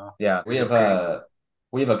 Yeah, There's a very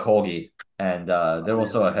we have a corgi and they're oh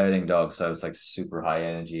also yeah. a herding dog, so it's like super high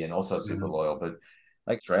energy and also super Mhm. loyal, but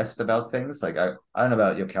like stressed about things. Like I don't know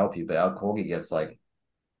about your Kelpie, but our corgi gets like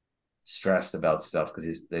stressed about stuff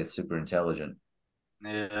because they're super intelligent.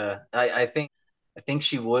 Yeah, I think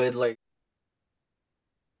she would like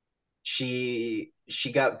she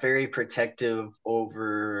got very protective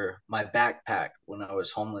over my backpack when I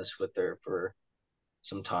was homeless with her for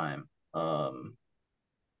some time.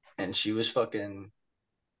 And she was fucking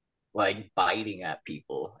like biting at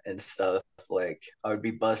people and stuff. Like I would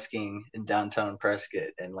be busking in downtown Prescott,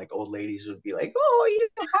 and like old ladies would be like, "Oh, you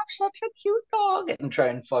have such a cute dog," and try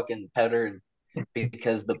and fucking pet her, and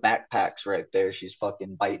because the backpack's right there, she's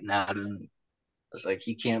fucking biting at him. I was like,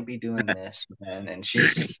 "You can't be doing this, man." And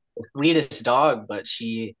she's the sweetest dog, but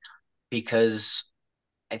because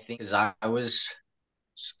I think because I was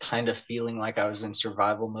kind of feeling like I was in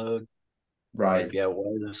survival mode, or Right. maybe I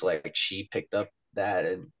was like she picked up that,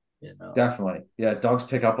 and you know. Definitely. Yeah, dogs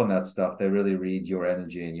pick up on that stuff. They really read your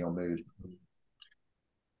energy and your mood.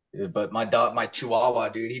 Yeah, but my dog, my Chihuahua,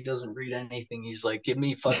 dude, he doesn't read anything. He's like, give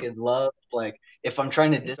me fucking love. Like, if I'm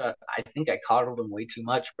trying to I think I coddled him way too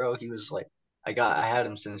much, bro. He was like, I had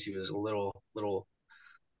him since he was a little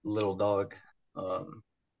dog, um,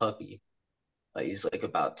 puppy. Like, he's like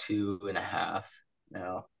about 2.5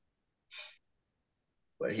 now.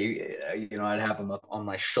 But I'd have him up on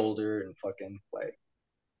my shoulder and fucking like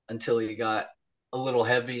until he got a little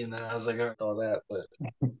heavy, and then I was like, all that. But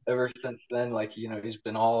ever since then, like he's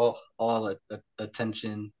been all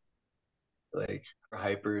attention, like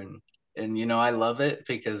hyper, and I love it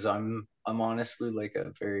because I'm honestly like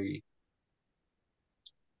a very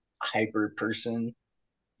hyper person,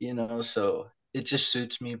 so it just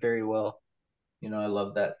suits me very well. I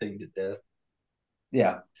love that thing to death.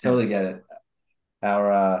 Yeah, totally get it.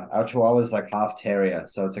 Our Chihuahua is like half terrier,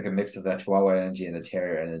 so it's like a mix of that Chihuahua energy and the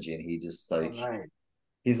terrier energy, and he just Oh like nice.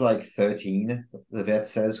 he's like 13, the vet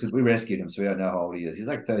says, because we rescued him, so we don't know how old he is. He's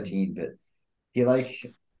like 13, but he like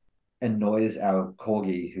annoys our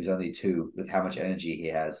corgi, who's only 2, with how much energy he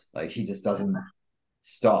has. Like he just doesn't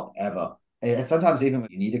stop ever. And sometimes even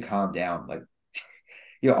when you need to calm down, like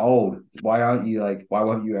you're old. Why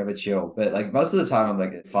won't you ever chill? But like most of the time I'm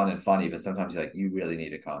like fun and funny, but sometimes you're like, you really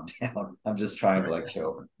need to calm down. I'm just trying to like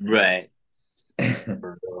chill. Right.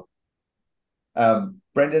 For real.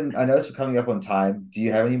 Brendan, I noticed we're coming up on time. Do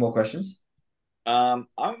you have any more questions?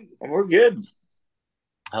 We're good.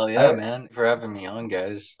 Hell yeah, I, man. For having me on,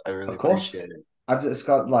 guys. I really of course. appreciate it. I've just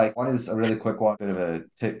got like one is a really quick one, bit of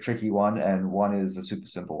a tricky one, and one is a super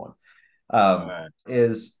simple one. All right.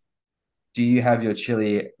 Is do you have your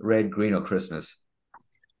chili red, green, or Christmas?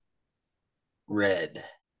 Red.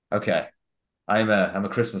 Okay, I'm a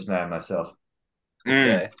Christmas man myself.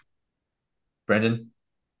 Mm, Okay. Brendan,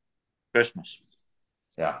 Christmas.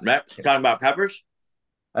 yeah, Matt, talking about peppers?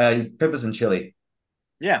 peppers and chili.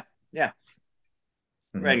 Yeah, yeah.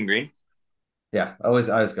 Red Mhm. and green. Yeah, I always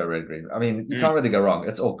go red, green. I mean, you Mm. can't really go wrong.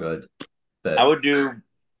 It's all good, I but would do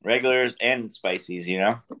regulars and spices, you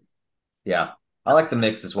know? yeah, I like the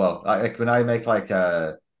mix as well. Like when I make like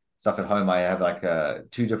stuff at home, I have like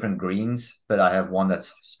two different greens, but I have one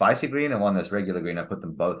that's spicy green and one that's regular green. I put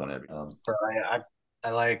them both on every. Bro,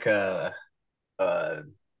 I like uh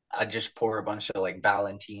I just pour a bunch of like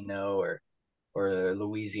Valentino or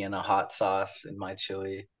Louisiana hot sauce in my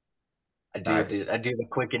chili. Nice. I do the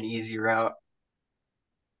quick and easy route.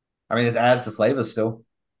 I mean, it adds the flavor still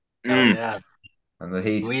Hell Mm. yeah. and the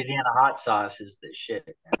heat. Louisiana hot sauce is the shit,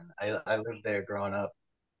 man. I lived there growing up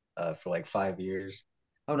for like 5 years.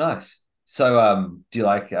 Oh, nice. So, do you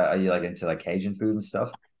like? Are you like into like Cajun food and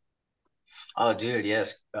stuff? Oh, dude,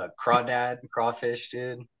 yes. Crawdad, crawfish,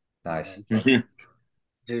 dude. Nice. Man, fucking,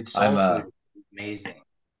 dude, I'm soul food is amazing.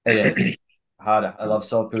 it is hard. I love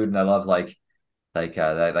soul food and I love like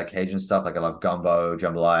Cajun stuff. Like I love gumbo,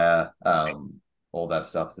 jambalaya, all that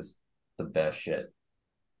stuff. Is the best shit.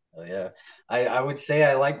 Oh yeah. I would say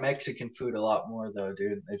I like Mexican food a lot more though,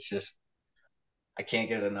 dude. It's just I can't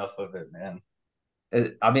get enough of it, man.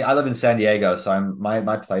 I mean, I live in San Diego, so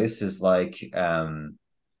my place is like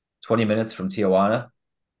 20 minutes from Tijuana.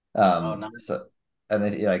 Oh no. So and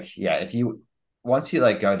then like yeah, if you once you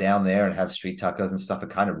like go down there and have street tacos and stuff, it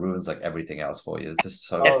kind of ruins like everything else for you. It's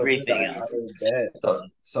just Oh, dude, Everything I else. would bet.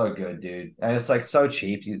 so good, dude. And it's like so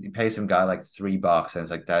cheap. You pay some guy like $3 and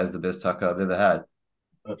it's like that is the best taco I've ever had.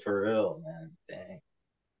 But for real, man. Dang.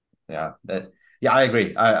 Yeah, that yeah, I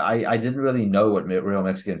agree. I didn't really know what real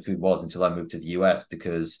Mexican food was until I moved to the US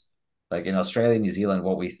because like in Australia and New Zealand,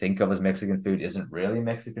 what we think of as Mexican food isn't really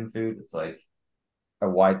Mexican food. It's like a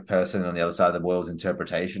white person on the other side of the world's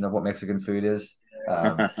interpretation of what Mexican food is.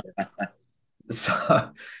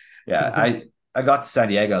 So yeah, I got to San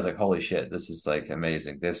Diego. I was like, holy shit, this is like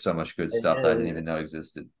amazing. There's so much good It stuff that I didn't is. even know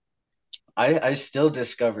existed. I still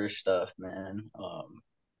discover stuff, man.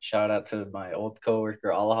 Shout out to my old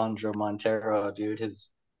coworker Alejandro Montero, dude.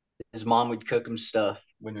 His mom would cook him stuff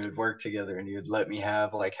when we would work together, and he would let me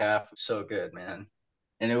have like half. So good, man.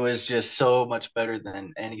 And it was just so much better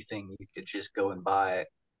than anything you could just go and buy,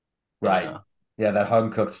 you Right. know. Yeah, that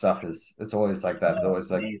home cooked stuff is it's always like that. It's Oh, always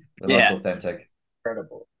like amazing. the most Yeah. authentic.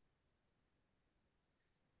 Incredible.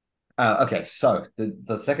 Okay, so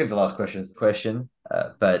the second to last question is the question.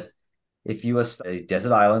 But if you were a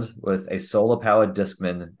desert island with a solar powered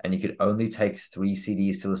Discman and you could only take three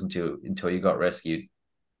CDs to listen to until you got rescued,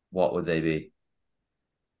 what would they be?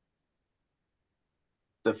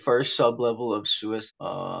 The first sub level of Suez.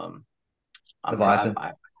 Leviathan.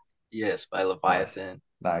 I yes, by Nice. Leviathan.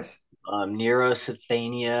 Nice. Nero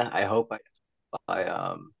Sathania. I hope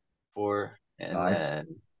I for and Nice. then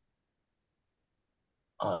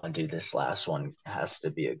oh dude, this last one has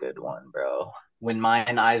to be a good one, bro. When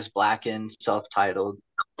Mine Eyes Blacken, self-titled,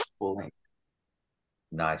 full length.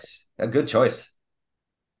 Nice. A good choice.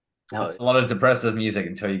 Oh, It's a lot of depressive music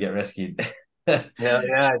until you get rescued. hell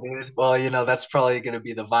yeah, dude. Well, that's probably gonna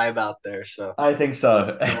be the vibe out there. So I think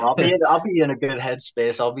so. I'll be in a good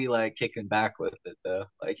headspace. I'll be like kicking back with it though.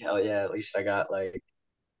 Like hell yeah, at least I got like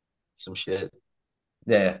some shit.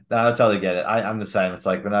 Yeah, no, I totally get it. I'm the same. It's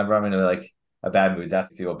like whenever I'm in like a bad mood, that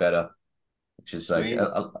feel better, which is like Sweet.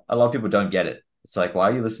 a lot of people don't get it. It's like, why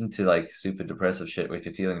are you listening to like super depressive shit if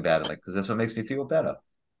you're feeling bad? I'm like, because that's what makes me feel better.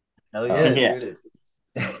 Hell yeah, Um, Yeah. dude.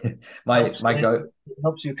 my my go It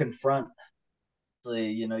helps you confront.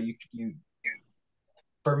 You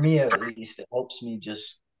for me at least, it helps me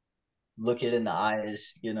just look it in the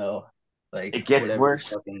eyes. Like It gets whatever's worse.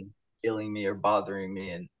 fucking killing me or bothering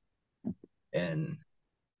me, and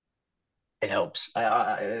it helps.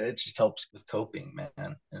 It just helps with coping,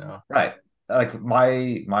 man. right, like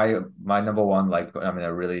my number one, like I'm in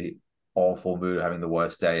a really awful mood, having the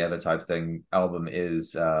worst day ever type thing. Album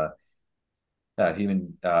is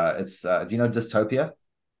human. It's do you know Dystopia?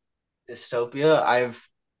 Dystopia.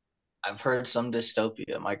 I've heard some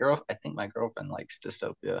dystopia. I think my girlfriend likes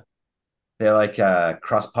dystopia. They're like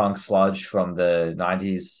crust punk sludge from the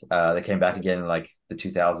 90s. They came back again in like the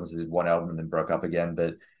 2000s. They did one album and then broke up again.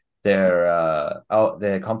 But their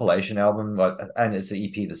compilation album, and it's the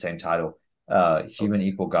EP, the same title, Human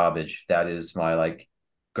Equal Garbage. That is my like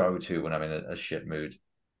go-to when I'm in a shit mood.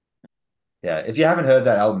 Yeah, if you haven't heard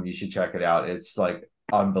that album, you should check it out. It's like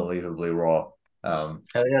unbelievably raw. Hell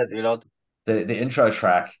yeah, dude. The intro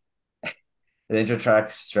track, the intro track,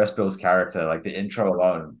 Stress Bill's character, like the intro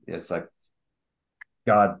alone, it's like,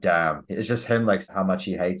 god damn. It's just him like how much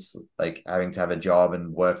he hates like having to have a job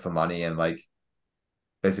and work for money and like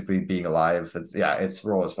basically being alive. It's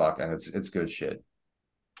raw as fuck and it's good shit.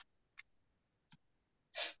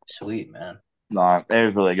 Sweet, man. No, it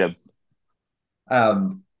was really good.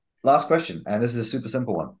 Um, Last question, and this is a super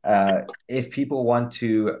simple one. If people want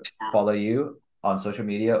to follow you on social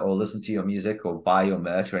media or listen to your music or buy your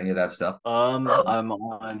merch or any of that stuff, I'm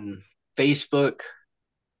on Facebook,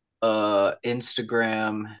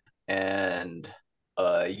 Instagram, and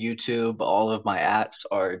YouTube. All of my apps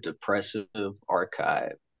are Depressive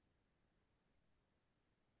Archive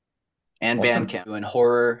and awesome. Bandcamp. Doing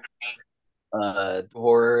horror,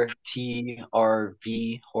 horror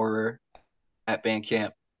TRV horror at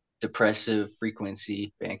Bandcamp, Depressive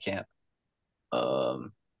Frequency Bandcamp.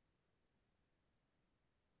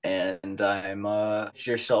 And I'm It's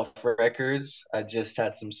Yourself Records. I just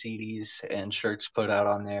had some CDs and shirts put out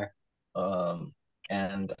on there.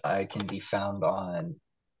 And I can be found on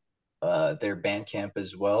their Bandcamp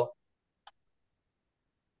as well.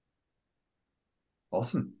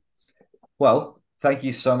 Awesome. Well, thank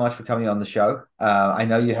you so much for coming on the show. I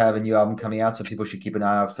know you have a new album coming out, so people should keep an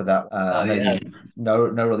eye out for that. I know yeah.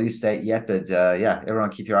 no release date yet, but yeah, everyone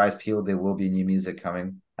keep your eyes peeled. There will be new music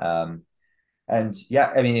coming. And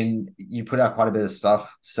yeah, I mean, you put out quite a bit of stuff,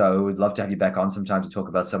 so we'd love to have you back on sometime to talk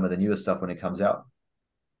about some of the newer stuff when it comes out.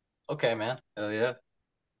 Okay, man. Hell yeah.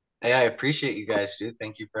 Hey, I appreciate you guys, dude.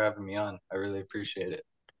 Thank you for having me on. I really appreciate it.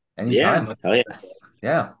 Anytime. Yeah, hell yeah.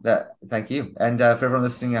 Yeah, thank you. And for everyone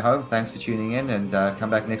listening at home, thanks for tuning in and come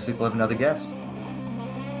back next week. We'll have another guest.